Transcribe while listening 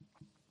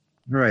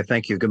All right,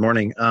 thank you. Good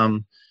morning.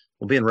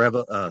 We'll be in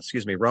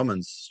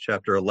Romans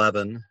chapter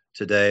 11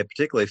 today,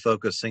 particularly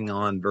focusing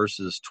on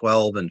verses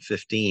 12 and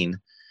 15.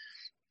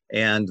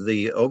 And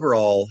the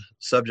overall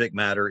subject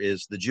matter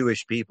is the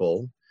Jewish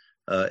people,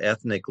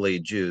 ethnically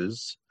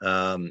Jews,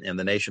 and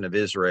the nation of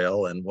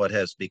Israel, and what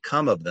has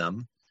become of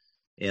them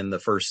in the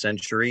first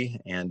century.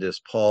 And as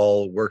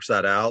Paul works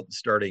that out,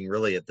 starting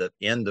really at the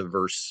end of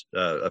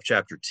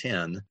chapter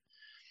 10,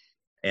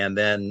 and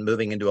then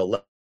moving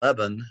into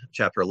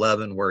chapter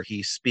 11, where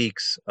he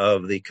speaks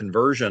of the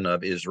conversion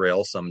of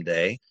Israel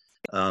someday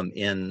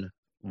in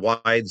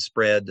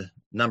widespread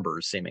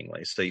numbers,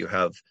 seemingly. So you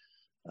have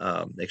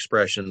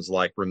expressions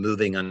like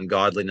removing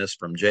ungodliness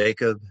from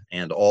Jacob,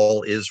 and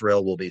all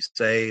Israel will be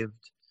saved,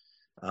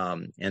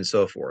 and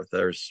so forth.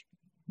 There's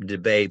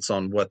debates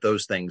on what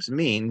those things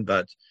mean,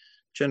 but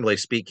generally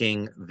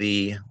speaking,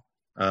 the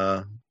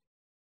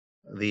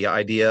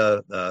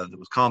idea that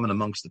was common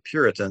amongst the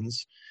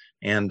Puritans.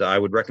 And I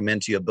would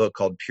recommend to you a book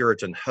called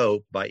Puritan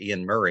Hope by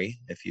Ian Murray,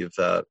 if you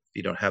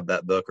don't have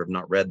that book or have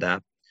not read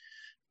that.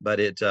 But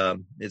it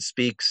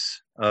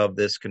speaks of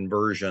this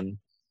conversion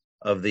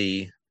of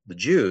the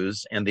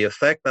Jews and the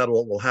effect that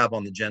will have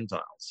on the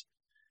Gentiles.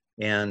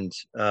 And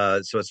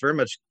so it's very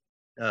much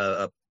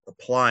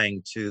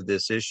applying to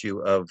this issue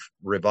of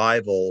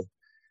revival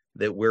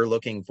that we're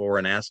looking for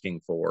and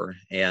asking for,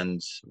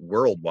 and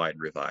worldwide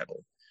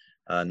revival,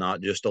 not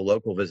just a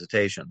local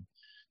visitation.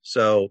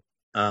 So,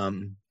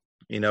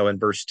 in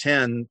verse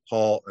 10,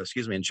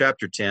 in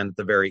chapter 10, at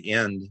the very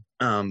end,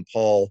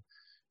 Paul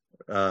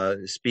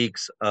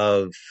speaks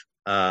of,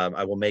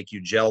 I will make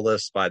you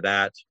jealous by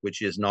that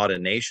which is not a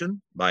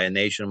nation. By a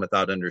nation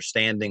without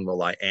understanding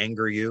will I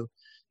anger you.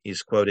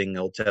 He's quoting an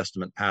Old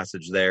Testament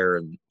passage there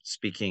and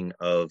speaking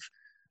of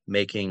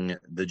making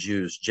the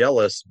Jews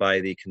jealous by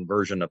the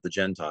conversion of the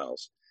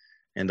Gentiles.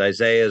 And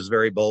Isaiah is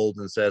very bold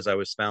and says, I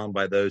was found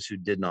by those who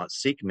did not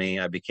seek me.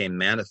 I became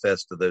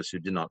manifest to those who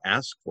did not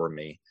ask for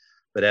me.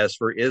 But as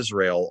for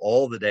Israel,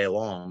 all the day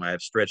long I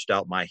have stretched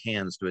out my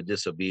hands to a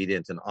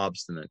disobedient and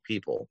obstinate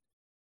people.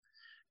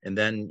 And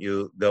then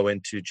you go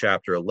into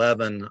chapter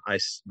 11,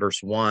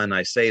 verse 1,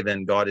 I say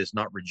then, God has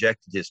not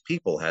rejected his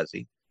people, has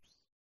he?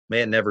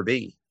 May it never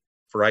be.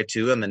 For I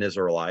too am an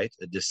Israelite,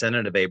 a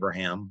descendant of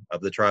Abraham,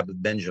 of the tribe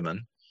of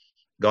Benjamin.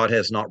 God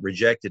has not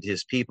rejected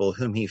his people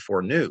whom he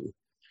foreknew.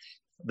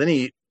 Then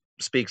he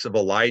speaks of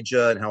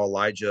Elijah and how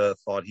Elijah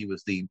thought he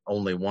was the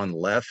only one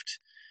left.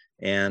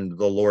 And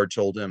the Lord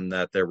told him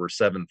that there were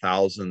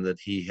 7,000 that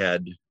he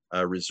had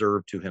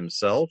reserved to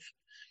himself.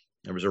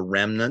 There was a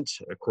remnant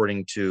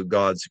according to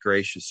God's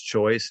gracious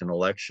choice and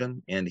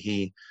election. And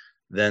he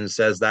then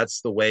says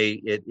that's the way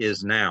it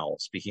is now.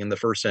 Speaking in the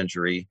first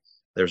century,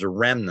 there's a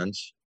remnant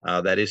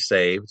that is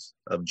saved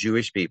of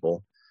Jewish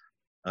people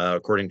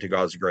according to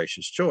God's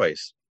gracious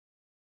choice.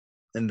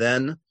 And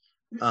then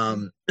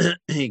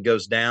he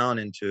goes down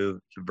into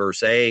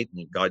verse 8,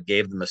 and God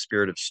gave them a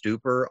spirit of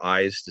stupor,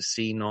 eyes to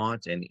see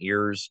not, and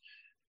ears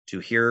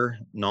to hear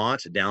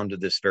not, down to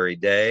this very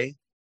day,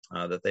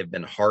 that they've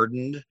been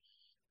hardened.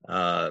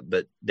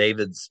 But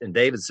David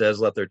says,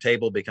 let their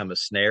table become a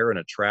snare and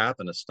a trap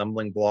and a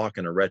stumbling block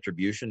and a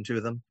retribution to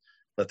them.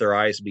 Let their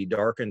eyes be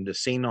darkened to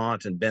see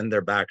not, and bend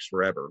their backs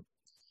forever.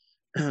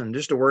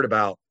 Just a word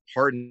about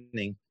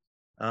hardening.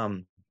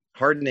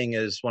 Hardening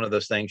is one of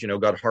those things,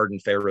 God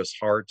hardened Pharaoh's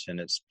heart, and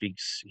it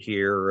speaks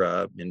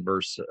here in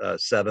verse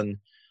 7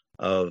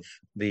 of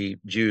the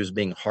Jews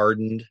being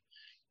hardened.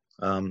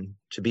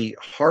 To be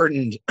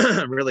hardened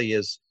really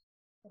is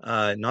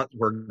not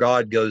where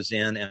God goes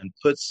in and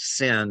puts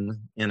sin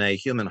in a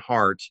human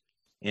heart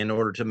in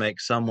order to make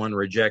someone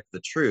reject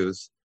the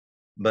truth,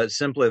 but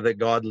simply that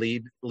God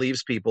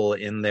leaves people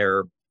in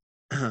their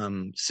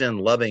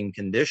sin-loving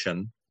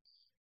condition,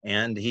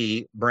 and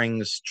he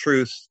brings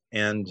truth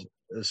and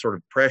sort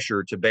of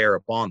pressure to bear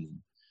upon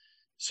them.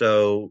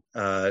 So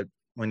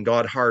when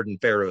God hardened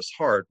Pharaoh's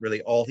heart,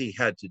 really all he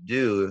had to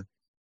do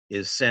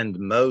is send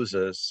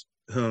Moses,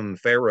 whom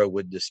Pharaoh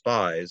would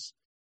despise,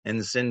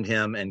 and send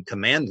him and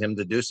command him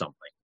to do something.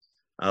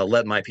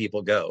 Let my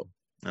people go.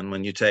 And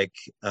when you take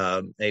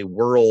a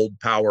world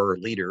power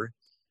leader,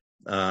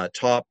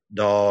 top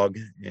dog,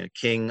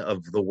 king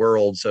of the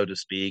world, so to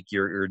speak,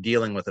 you're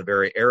dealing with a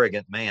very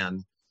arrogant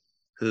man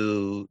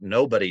who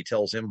nobody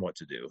tells him what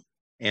to do.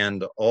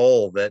 And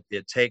all that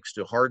it takes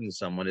to harden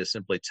someone is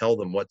simply tell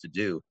them what to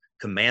do,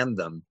 command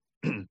them,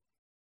 in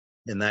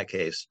that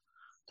case,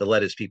 to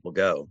let his people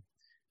go.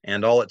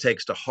 And all it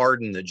takes to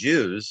harden the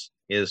Jews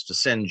is to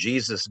send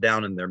Jesus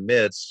down in their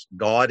midst,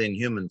 God in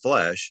human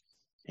flesh.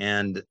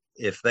 And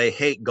if they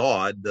hate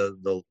God,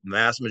 the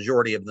vast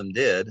majority of them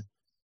did,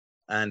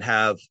 and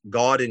have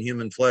God in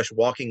human flesh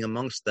walking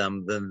amongst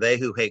them, then they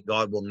who hate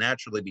God will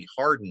naturally be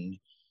hardened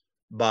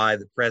by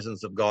the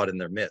presence of God in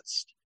their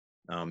midst.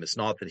 It's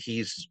not that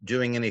he's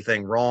doing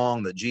anything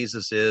wrong, that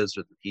Jesus is,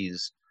 or that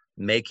he's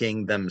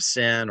making them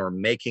sin or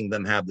making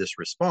them have this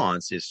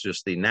response. It's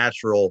just the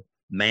natural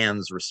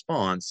man's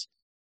response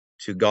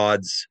to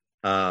God's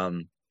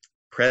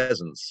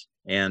presence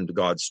and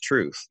God's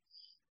truth.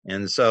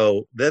 And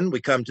so then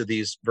we come to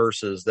these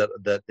verses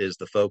that is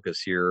the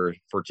focus here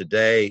for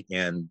today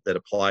and that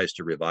applies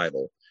to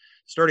revival.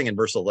 Starting in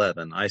verse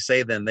 11, I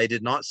say then they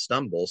did not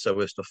stumble so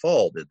as to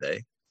fall, did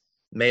they?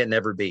 May it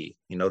never be.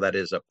 That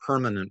is a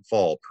permanent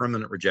fall,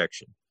 permanent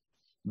rejection.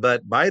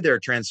 But by their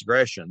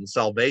transgression,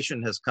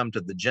 salvation has come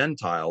to the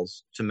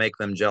Gentiles to make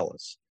them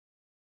jealous.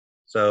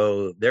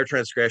 So their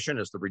transgression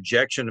is the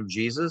rejection of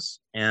Jesus,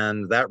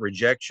 and that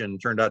rejection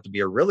turned out to be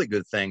a really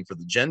good thing for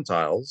the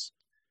Gentiles,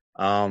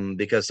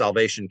 because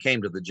salvation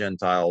came to the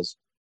Gentiles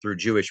through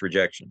Jewish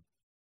rejection.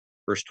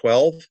 Verse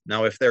 12,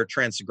 now if their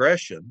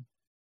transgression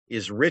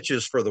is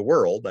riches for the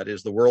world, that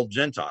is the world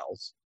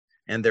Gentiles,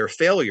 and their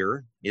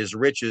failure is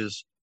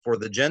riches for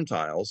the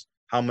Gentiles,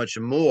 how much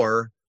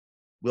more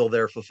will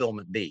their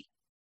fulfillment be?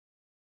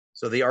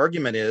 So the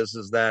argument is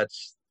that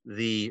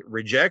the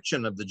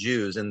rejection of the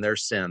Jews in their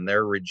sin,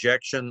 their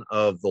rejection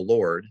of the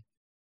Lord,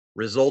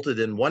 resulted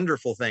in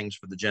wonderful things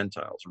for the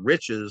Gentiles,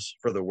 riches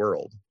for the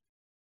world.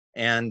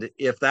 And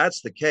if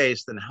that's the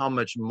case, then how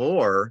much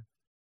more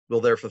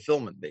will their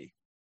fulfillment be?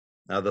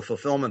 Now, the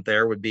fulfillment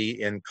there would be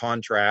in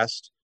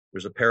contrast.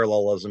 There's a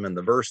parallelism in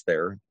the verse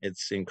there.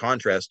 It's in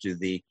contrast to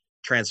the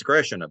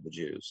transgression of the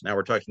Jews. Now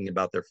we're talking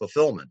about their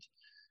fulfillment,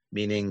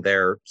 meaning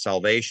their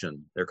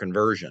salvation, their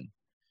conversion.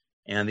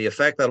 And the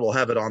effect that will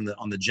have it on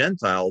the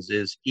Gentiles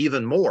is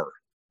even more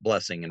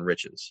blessing and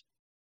riches.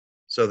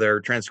 So their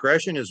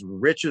transgression is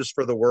riches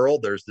for the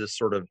world. There's this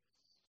sort of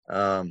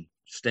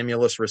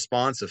stimulus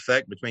response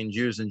effect between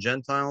Jews and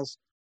Gentiles,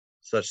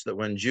 such that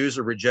when Jews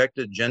are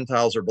rejected,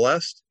 Gentiles are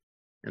blessed.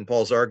 And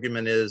Paul's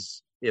argument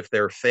is, if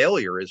their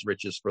failure is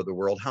riches for the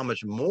world, how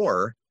much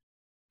more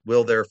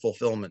will their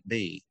fulfillment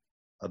be?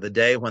 The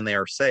day when they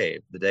are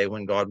saved, the day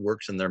when God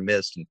works in their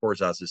midst and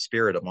pours out his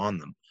Spirit upon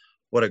them.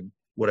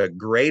 What a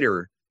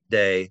greater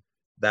day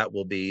that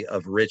will be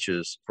of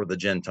riches for the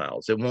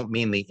Gentiles. It won't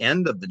mean the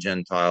end of the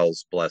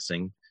Gentiles'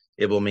 blessing.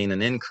 It will mean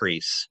an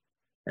increase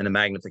and a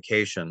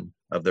magnification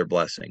of their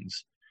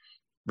blessings.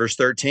 Verse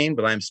 13,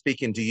 but I am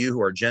speaking to you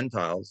who are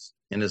Gentiles,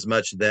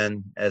 inasmuch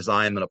then as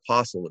I am an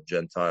apostle of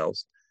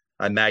Gentiles,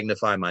 I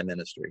magnify my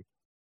ministry.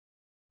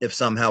 If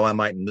somehow I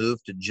might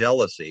move to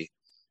jealousy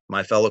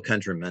my fellow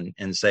countrymen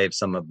and save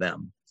some of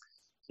them.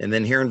 And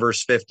then here in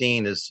verse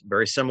 15 is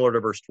very similar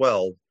to verse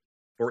 12.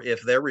 For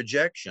if their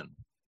rejection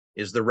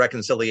is the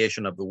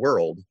reconciliation of the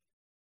world,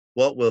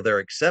 what will their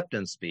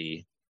acceptance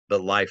be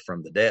but life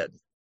from the dead?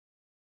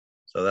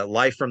 So that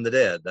life from the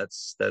dead,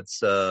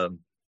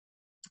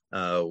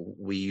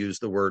 we use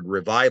the word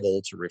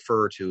revival to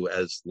refer to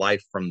as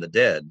life from the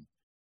dead.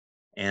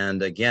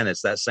 And again,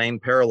 it's that same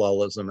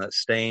parallelism, that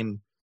same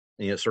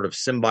sort of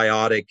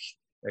symbiotic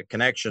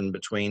connection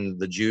between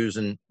the Jews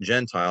and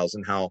Gentiles,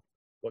 and how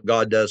what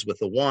God does with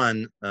the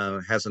one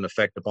has an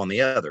effect upon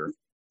the other.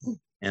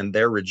 And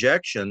their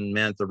rejection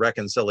meant the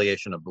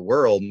reconciliation of the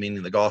world,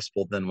 meaning the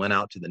gospel then went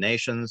out to the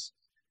nations.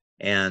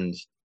 And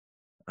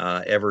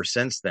ever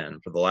since then,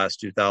 for the last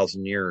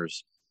 2,000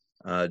 years,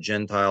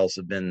 Gentiles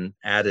have been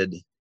added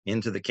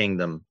into the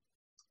kingdom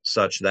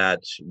such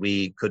that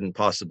we couldn't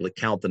possibly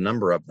count the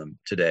number of them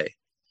today.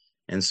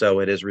 And so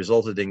it has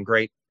resulted in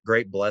great,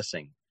 great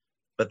blessing.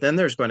 But then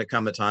there's going to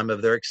come a time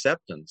of their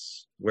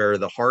acceptance where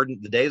the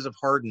days of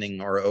hardening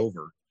are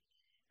over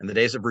and the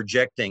days of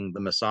rejecting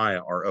the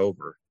Messiah are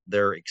over.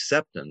 Their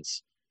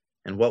acceptance.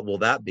 And what will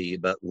that be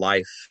but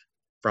life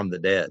from the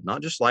dead?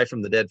 Not just life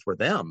from the dead for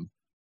them,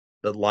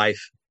 but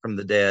life from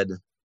the dead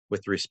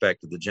with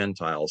respect to the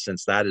Gentiles,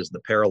 since that is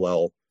the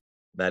parallel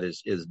that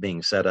is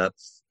being set up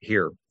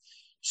here.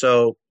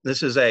 So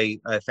this is a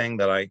thing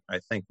that I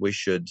think we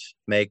should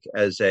make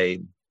as a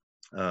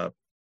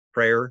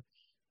prayer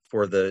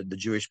for the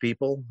Jewish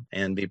people,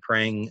 and be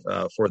praying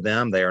for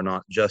them. They are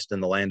not just in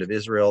the land of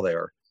Israel. They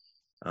are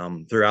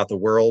throughout the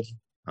world.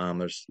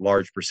 There's a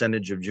large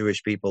percentage of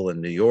Jewish people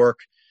in New York.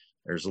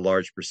 There's a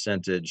large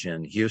percentage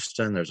in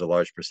Houston. There's a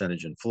large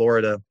percentage in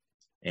Florida,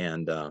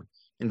 and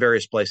in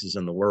various places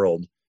in the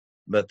world.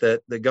 But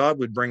that God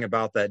would bring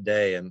about that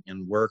day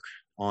and work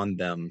on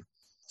them,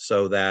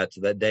 so that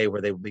day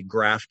where they will be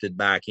grafted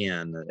back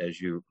in,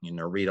 as you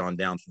read on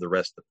down through the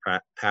rest of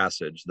the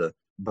passage, the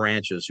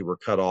branches who were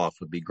cut off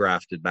would be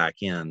grafted back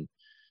in,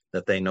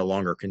 that they no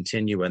longer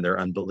continue in their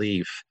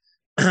unbelief,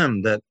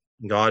 that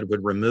God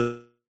would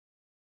remove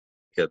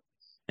it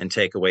and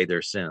take away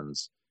their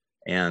sins,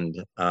 and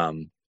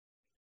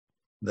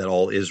that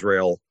all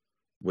Israel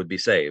would be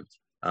saved.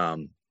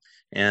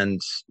 And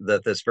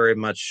that's very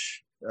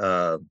much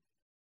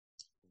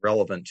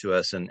relevant to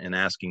us in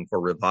asking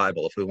for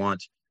revival. If we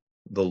want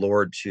the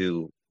Lord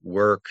to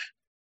work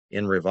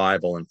in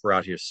revival and pour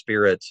out his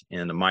Spirit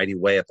in a mighty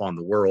way upon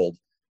the world,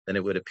 then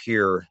it would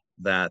appear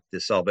that the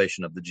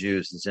salvation of the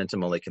Jews is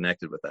intimately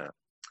connected with that.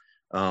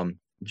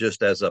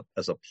 Just as a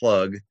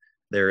plug,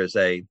 there is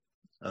a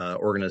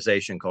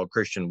organization called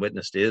Christian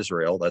Witness to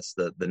Israel. That's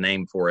the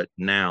name for it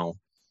now.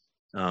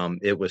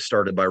 It was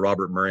started by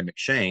Robert Murray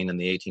McCheyne in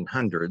the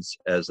 1800s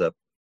as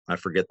I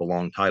forget the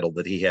long title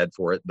that he had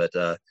for it, but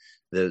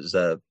there's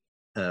a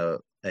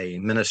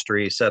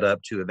ministry set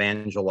up to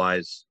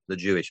evangelize the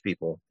Jewish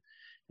people.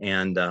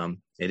 and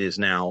it is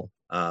now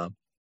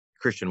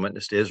Christian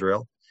Witness to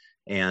Israel,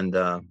 and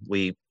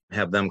we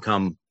have them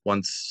come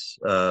once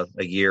a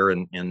year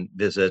and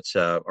visit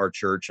our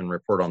church and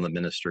report on the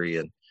ministry,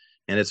 and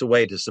it's a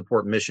way to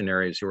support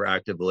missionaries who are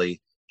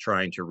actively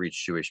trying to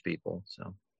reach Jewish people. So